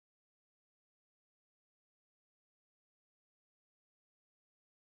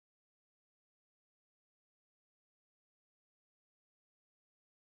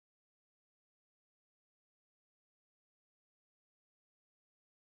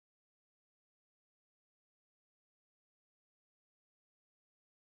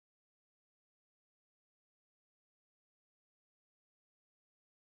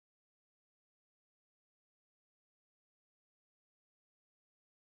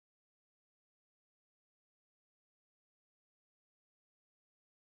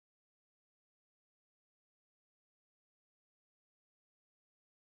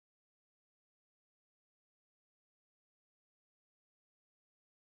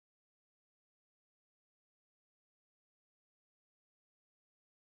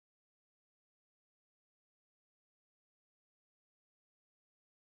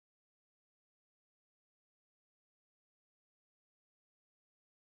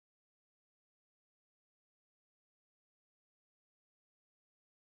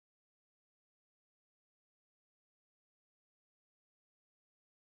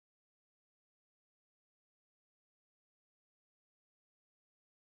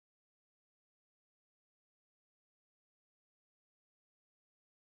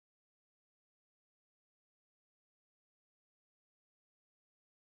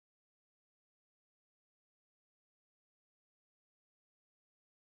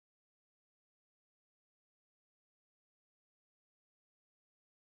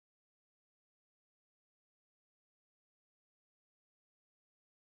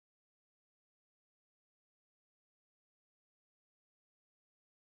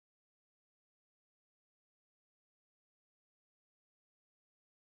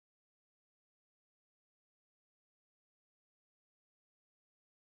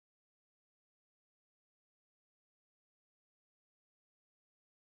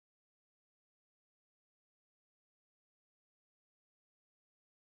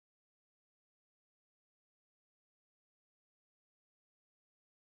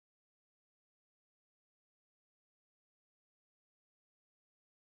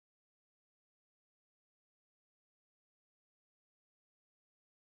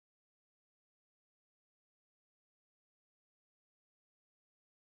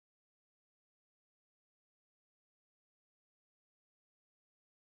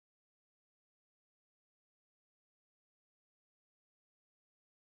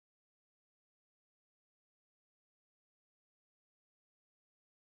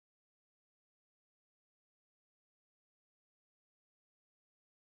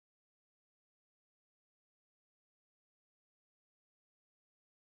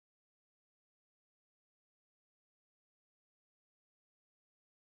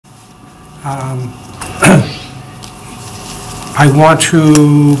I want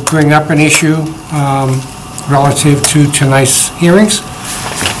to bring up an issue relative to tonight's hearings.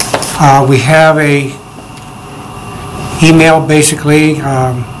 We have a email, basically,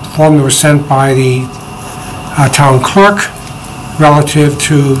 form that was sent by the town clerk relative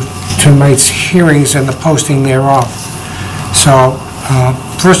to tonight's hearings and the posting thereof. So,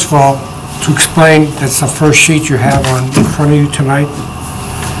 first of all, to explain, that's the first sheet you have in front of you tonight.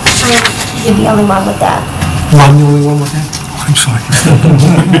 You're the only one with that. Well, I'm the only one with that? Oh, I'm sorry.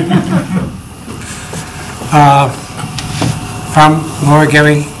 From Laura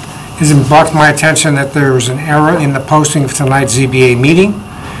Gary, it has been brought to my attention that there was an error in the posting of tonight's ZBA meeting.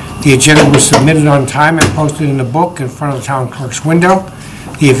 The agenda was submitted on time and posted in the book in front of the town clerk's window.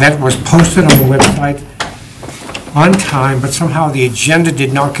 The event was posted on the website on time, but somehow the agenda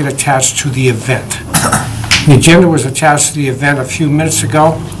did not get attached to the event. The agenda was attached to the event a few minutes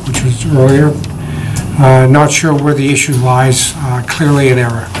ago, which was earlier. Not sure where the issue lies, clearly an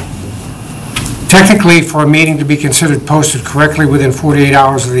error. Technically, for a meeting to be considered posted correctly within 48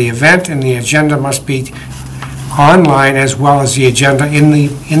 hours of the event, and the agenda must be online as well as the agenda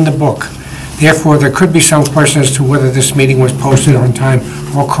in the book. Therefore, there could be some question as to whether this meeting was posted on time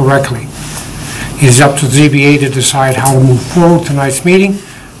or correctly. It is up to the ZBA to decide how to move forward tonight's meeting.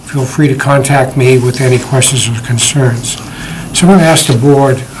 Feel free to contact me with any questions or concerns. So I'm going to ask the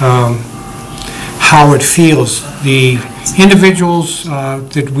board how it feels. The individuals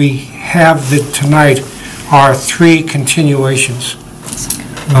that we have tonight are 3 continuations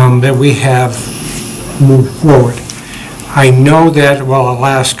that we have moved forward. I know that, well, I'll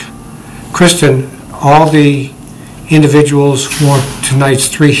ask Kristen, all the individuals for tonight's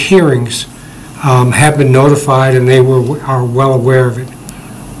 3 hearings have been notified and they are well aware of it,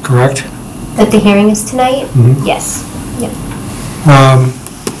 correct? That the hearing is tonight? Mm-hmm. Yes. Yep.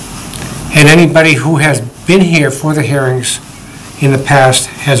 And anybody who has been here for the hearings in the past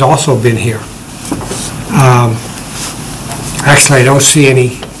has also been here. Actually, I don't see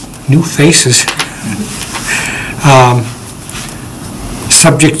any new faces.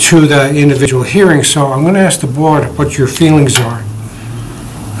 Subject to the individual hearing, so I'm going to ask the board what your feelings are.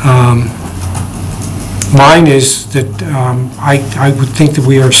 Mine is that I would think that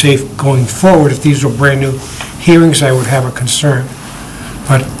we are safe going forward. If these were brand new hearings, I would have a concern.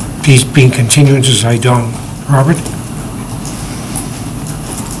 But these being continuances, I don't. Robert?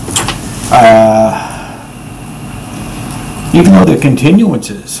 Even though they're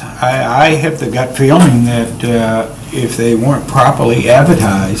continuances, I have the gut feeling that if they weren't properly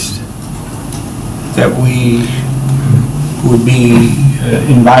advertised, that we would be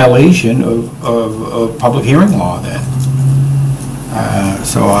in violation of public hearing law then.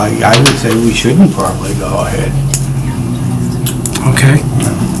 So I would say we shouldn't probably go ahead. Okay.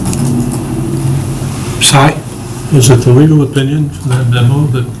 Si? Is it the legal opinion from that memo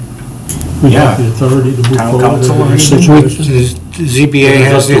that we have the authority to move Town forward council in or this anything? situation? The ZBA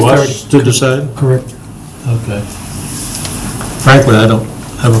has the authority to decide? Correct. Okay. Frankly, I don't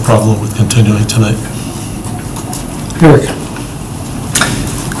have a problem with continuing tonight. Eric?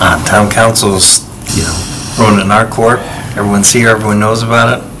 Town council's, running in our court. Everyone's here, everyone knows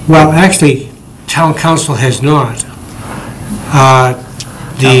about it. Well, actually, town council has not. Town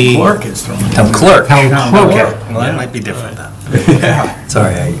clerk is throwing it. Town clerk. Town clerk. Okay, well, that might be different then.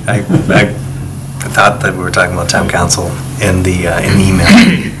 Sorry, I thought that we were talking about town council in the email.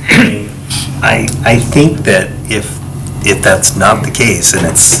 I think that if that's not the case, and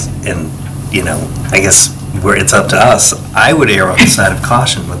I guess where it's up to us, I would err on the side of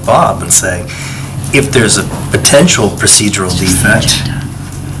caution with Bob and say, if there's a potential procedural defect,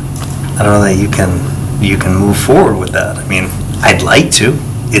 I don't know that you can move forward with that. I mean, I'd like to.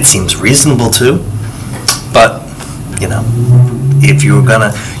 It seems reasonable to, but if you're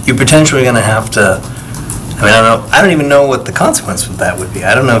potentially gonna have to. I mean, I don't even know what the consequence of that would be.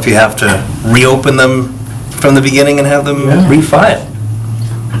 I don't know if you have to reopen them from the beginning and have them refile.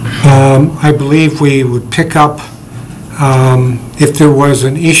 I believe we would pick up, if there was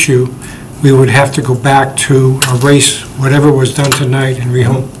an issue, we would have to go back to erase whatever was done tonight and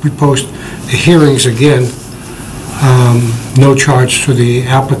repost the hearings again. No charge to the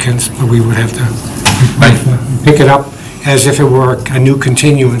applicants, but we would have to pick it up as if it were a new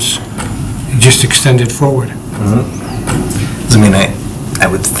continuance and just extend it forward. I mean, I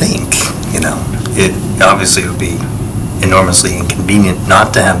would think, it obviously would be enormously inconvenient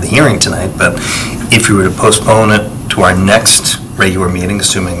not to have the hearing tonight, but if you were to postpone it to our next regular meeting,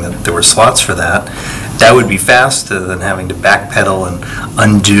 assuming that there were slots for that, that would be faster than having to backpedal and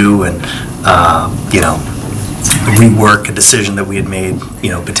undo and, rework a decision that we had made,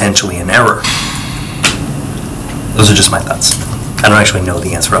 potentially in error. Those are just my thoughts. I don't actually know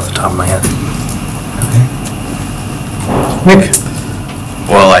the answer off the top of my head. Nick?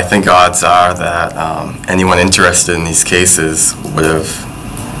 Well, I think odds are that anyone interested in these cases would have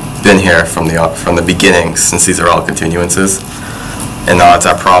been here from the beginning, since these are all continuances. And the odds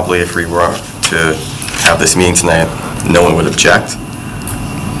are probably if we were to have this meeting tonight, no one would object.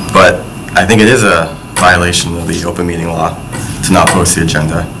 But I think it is a violation of the open meeting law to not post the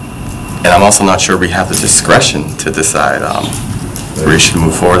agenda. And I'm also not sure we have the discretion to decide whether we should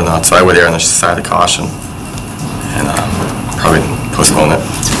move forward or not. So I would err on the side of caution and probably postpone it.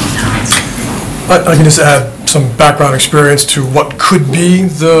 I can just add some background experience to what could be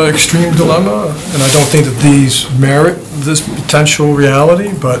the extreme dilemma, and I don't think that these merit this potential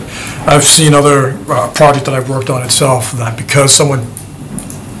reality, but I've seen other projects that I've worked on itself that because someone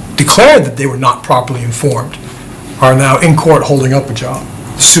declared that they were not properly informed are now in court holding up a job,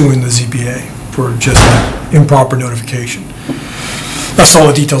 suing the ZBA for just improper notification. That's all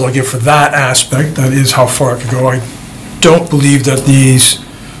the details I'll give for that aspect. That is how far it could go. I don't believe that these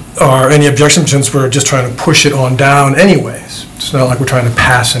are any objections since we're just trying to push it on down anyways. It's not like we're trying to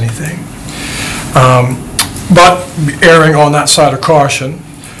pass anything. But erring on that side of caution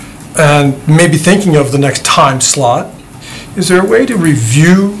and maybe thinking of the next time slot, is there a way to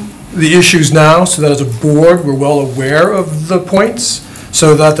review the issues now so that as a board we're well aware of the points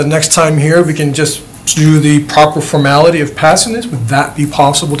so that the next time here we can just do the proper formality of passing this? Would that be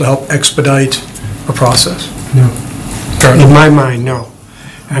possible to help expedite a process? No. In my mind, no.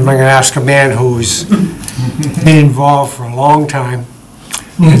 I'm going to ask a man who's been involved for a long time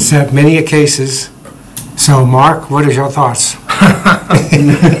and set many a cases. So, Mark, what are your thoughts?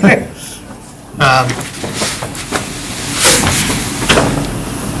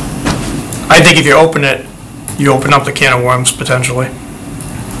 I think if you open it, you open up the can of worms potentially.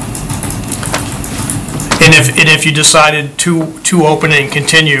 And if you decided to open it and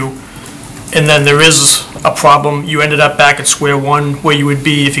continue, and then there is a problem, you ended up back at square one where you would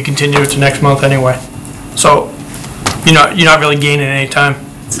be if you continued to next month anyway. So you're not really gaining any time.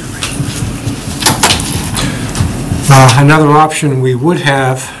 Another option we would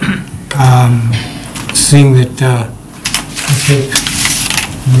have, seeing that I think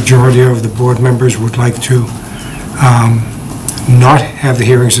the majority of the board members would like to not have the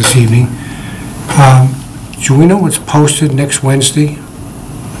hearings this evening. Do we know what's posted next Wednesday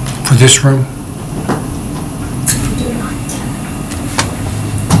for this room?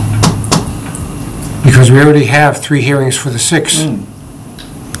 Because we already have 3 hearings for the 6th.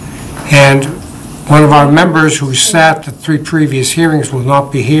 And one of our members who sat the 3 previous hearings will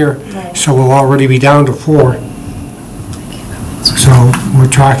not be here, so we'll already be down to 4. So we're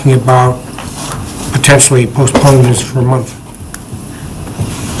talking about potentially postponing this for a month.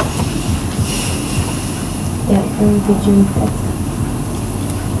 Yeah, it would be June 5th.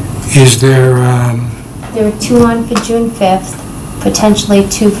 Is there, There were 2 on for June 5th, potentially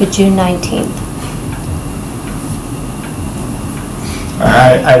 2 for June 19th.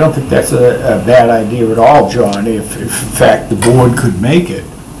 I don't think that's a bad idea at all, John, if in fact the board could make it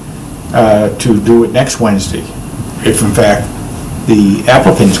to do it next Wednesday, if in fact the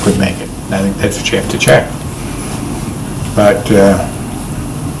applicants could make it. I think that's what you have to check. But,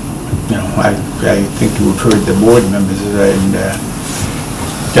 I think you have heard the board members, and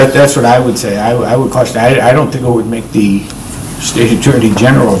that's what I would say. I would caution, I don't think it would make the State Attorney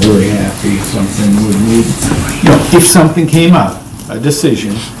General very happy if something would need, if something came up, a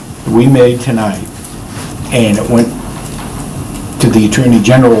decision we made tonight, and it went to the Attorney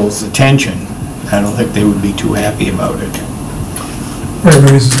General's attention, I don't think they would be too happy about it. Right,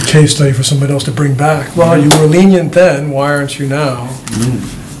 maybe this is a case study for somebody else to bring back. Well, you were lenient then, why aren't you now?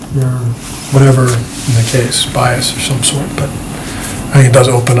 Or whatever in the case, bias or some sort, but I think it does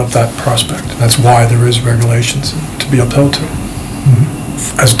open up that prospect. And that's why there is regulations to be upheld to.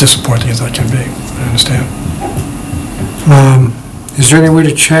 As disappointing as that can be, I understand. is there any way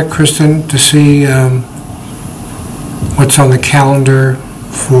to check, Kristen, to see what's on the calendar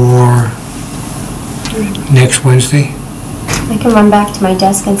for next Wednesday? I can run back to my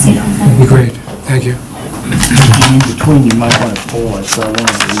desk and see. That'd be great, thank you. In between, you might want to pull it, so one of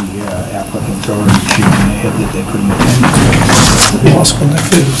the applicants already shaking their head that they couldn't attend. Possible next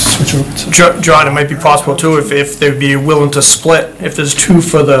day to switch over to. John, it might be possible too if they'd be willing to split. If there's 2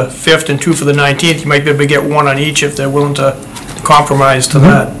 for the 5th and 2 for the 19th, you might be able to get 1 on each if they're willing to compromise to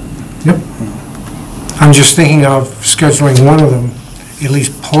that. Yep. I'm just thinking of scheduling one of them, at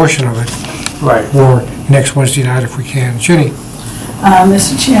least portion of it, Right. for next Wednesday night if we can. Ginny?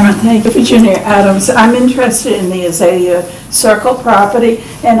 Mr. Chairman, thank you. Virginia Adams. I'm interested in the Azalea Circle property,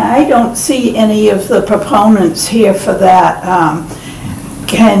 and I don't see any of the proponents here for that.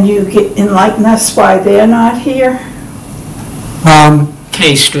 Can you enlighten us why they're not here?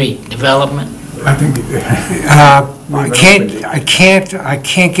 K Street Development. I think. I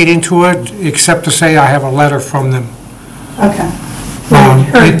can't get into it except to say I have a letter from them. Okay. Well, I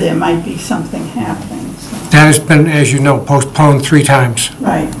heard there might be something happening, so. That has been, as you know, postponed 3 times.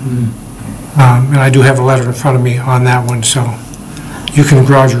 Right. And I do have a letter in front of me on that one, so you can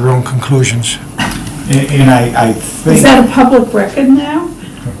draw your own conclusions. And I think. Is that a public record now?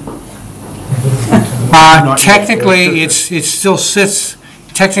 Technically, it still sits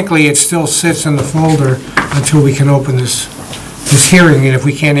in the folder until we can open this hearing, and if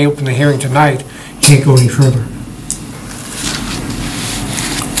we can't open the hearing tonight, can't go any further.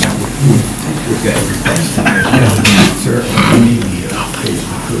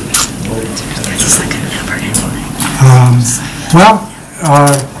 Well,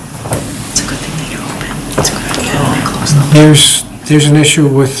 there's an issue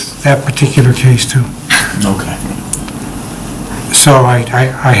with that particular case too. Okay. So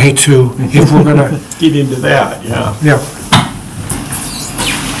I hate to, if we're gonna Get into that, yeah. yeah.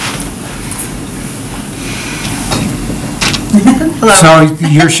 Hello. So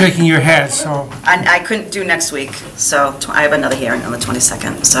you're shaking your head. So I couldn't do next week, so I have another hearing on the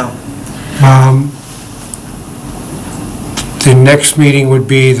 22nd, so. the next meeting would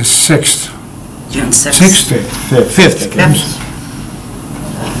be the 6th. June 6th. 5th.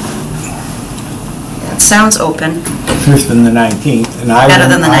 It sounds open. 5th and the 19th, and I Better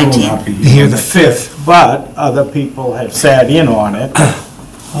than the will 19th. not be here the 5th, but other people have sat in on it.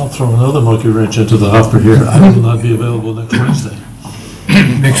 I'll throw another monkey wrench into the hopper here. I will not be available next Wednesday.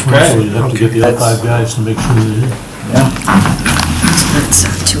 Next So Wednesday. you have to get the other 5 guys to make sure they're here. That's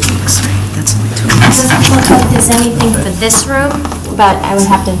 2 weeks, right? That's only 2 It weeks. doesn't look like there's anything for this room, but I would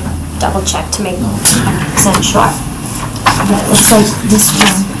have to double check to make 100% sure. But it looks like this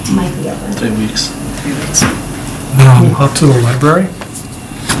room might be open. 3 weeks. 3 weeks. Up to the library?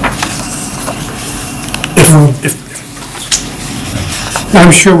 If I'm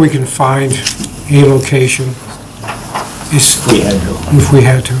sure we can find a location if we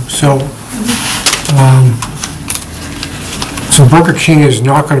had to. So Burger King is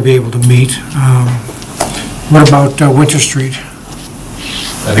not going to be able to meet. What about Winter Street?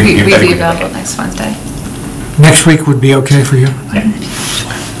 We'd be available next Wednesday. Next week would be okay for you?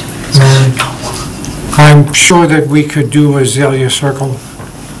 I'm sure that we could do Azalea Circle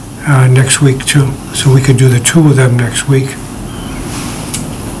next week too. So we could do the 2 of them next week.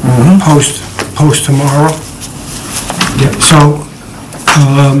 Post tomorrow. So,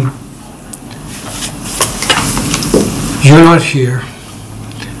 you're not here.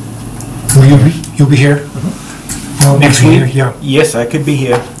 You'll be here? Next week? Yeah. Yes, I could be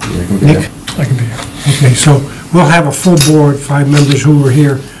here. Nick? I can be here. Okay, so we'll have a full board, 5 members who were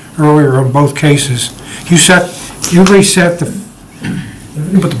here earlier on both cases. Everybody set the...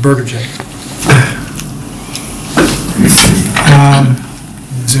 But the Burger King.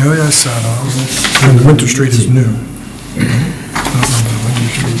 Azalea I sat on, and Winter Street is new.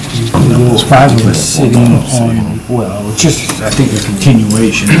 There's 5 of us sitting on, well, just, I think, a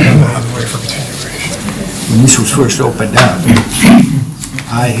continuation. When this was first opened up,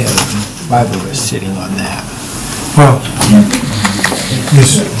 I had 5 of us sitting on that. Well,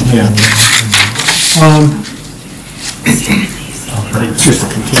 yes. Yeah. It's just a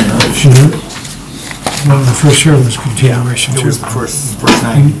continuation. Well, the first hearing was continuation It too. was the first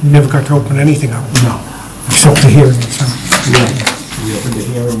night. You never got to open anything up. No. Except the hearing, so. We opened the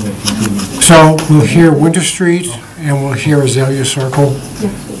hearing and continued. So we'll hear Winter Street and we'll hear Azalea Circle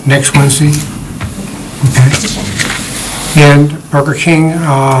next Wednesday. Okay. And Burger King,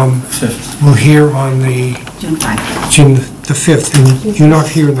 we'll hear on the June 5th. June the 5th, and you're not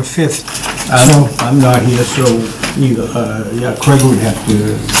here on the 5th. So, I'm not here, so either, yeah, Craig would have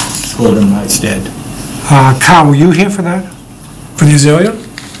to go to my stead. Kyle, were you here for that? For the Azalea?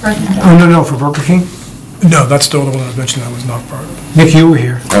 Oh, no, for Burger King? No, that's still the one I mentioned I was not part of. Nick, you were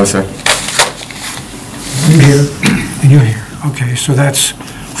here. I was here. You're here, and you're here. Okay, so that's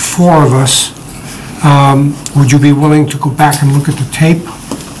 4 of us. Would you be willing to go back and look at the tape?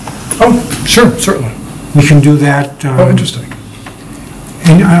 Oh, sure, certainly. We can do that. Oh, interesting.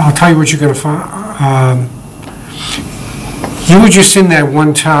 And I'll tell you what you're going to find. You were just in that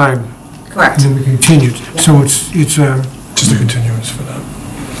one time. Correct. And then we continued. So it's Just a continuance for that.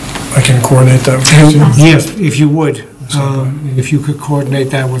 I can coordinate that with you. yes, if you would. If you could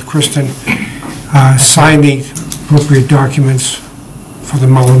coordinate that with Kristen, sign the appropriate documents for the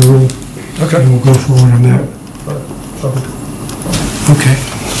Mullen Rule. Okay. And we'll go forward on that. Okay.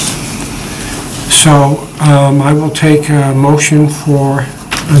 So I will take a motion for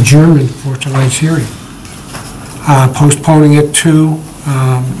adjournment for tonight's hearing. Postponing it to...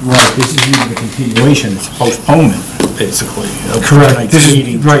 Right, this isn't the continuation, it's postponement, basically. of Correct. tonight's This is,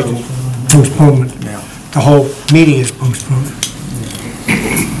 meeting right, to- postponement. Yeah. The whole meeting is postponed.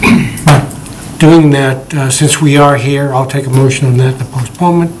 But doing that, since we are here, I'll take a motion on that, the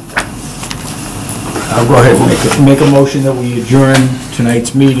postponement. I'll go ahead and make a motion that we adjourn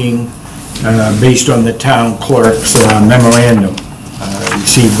tonight's meeting based on the town clerk's memorandum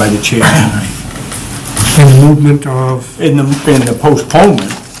received by the chair tonight. And the movement of... In the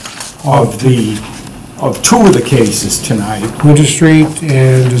postponement of two of the cases tonight. Winter Street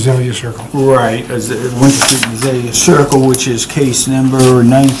and Azalea Circle. Right, as Winter Street and Azalea Circle, which is case number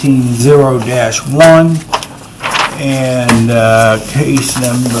 19-0-1, and case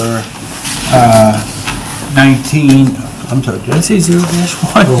number 19, I'm sorry, did I say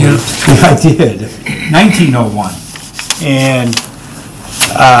 0-1? Yeah, I did, 1901. And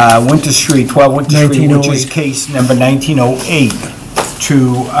Winter Street, 12 Winter Street, which is case number 1908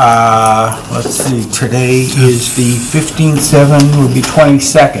 to, let's see, today is the 15/7, would be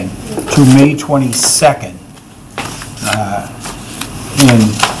 22nd, to May 22nd in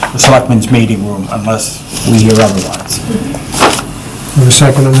the Selectmen's meeting room, unless we hear otherwise. Have a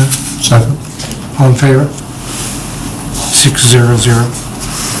second on that? Second. All in favor? 600.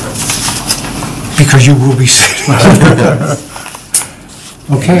 Because you will be sitting.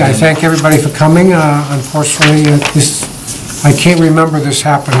 Okay, I thank everybody for coming. Unfortunately, I can't remember this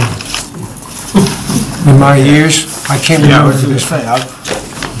happening in my years. I can't Yeah, I remember was gonna this. say,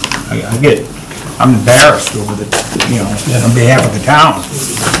 I'm embarrassed over the, on behalf of the town.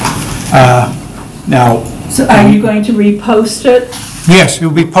 Now, So are you going to repost it? Yes, it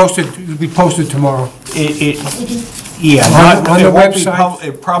will be posted tomorrow. yeah, On the it won't be website?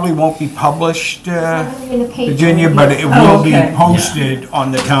 it probably won't be published, In the paper. Virginia, but it will be okay. posted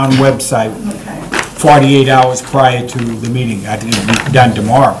on the town website Okay. 48 hours prior to the meeting. I think it'll be done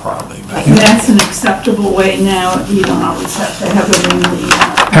tomorrow, probably. but- And that's an acceptable way now, you don't always have to have it in the...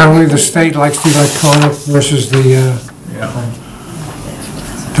 Apparently, the state likes the electronic versus the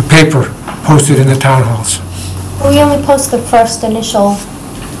paper posted in the town halls. We only post the first initial,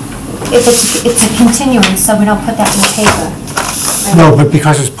 if it's a continuance, so we don't put that in the paper. No, but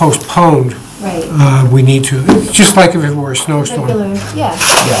because it's postponed, Right. we need to, it's just like if it were a snowstorm. Regular, yeah.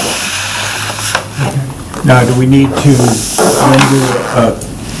 Now, do we need to render a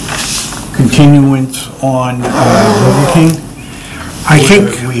continuance on Burger King? I think,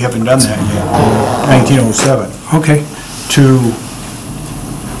 We haven't done that yet, 1907. okay, To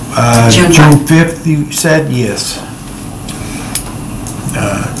June 5th, you said? Yes.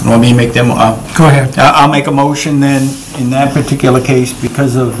 Want me to make them, go ahead. I'll make a motion then, in that particular case,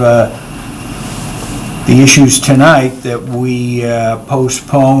 because of the issues tonight, that we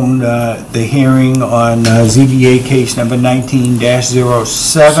postpone the hearing on ZBA case number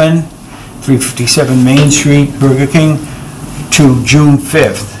 19-07, 357 Main Street, Burger King, to June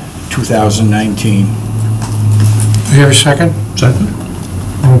 5th, 2019. Is there a second? Second.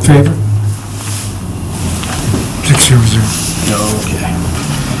 All in favor? 600. Okay.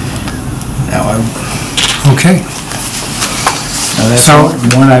 Now, Okay, now that's So-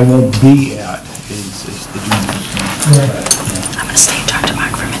 one I won't be at, is the June 15th. I'm gonna stay and talk to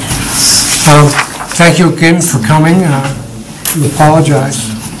Mark for a minute. thank you again for coming. We apologize.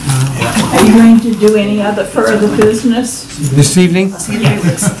 Are you going to do any other further business? This evening?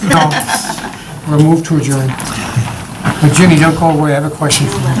 No. We'll move to adjourn. But Ginny, don't go away, I have a question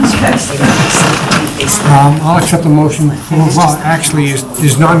for you. I'll accept the motion. Well, actually,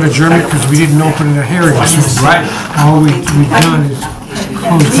 it's not an adjournment because we didn't open the hearing. So Right. all we've done is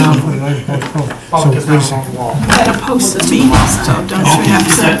close down for the night of postpone. So wait a second. Gotta post the meeting, so don't you have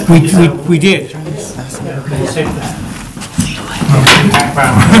to... We did. That's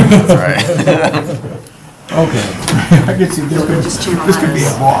right. Okay. I can see this could be a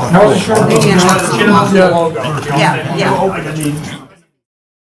ball. That was a short meeting. Yeah, yeah.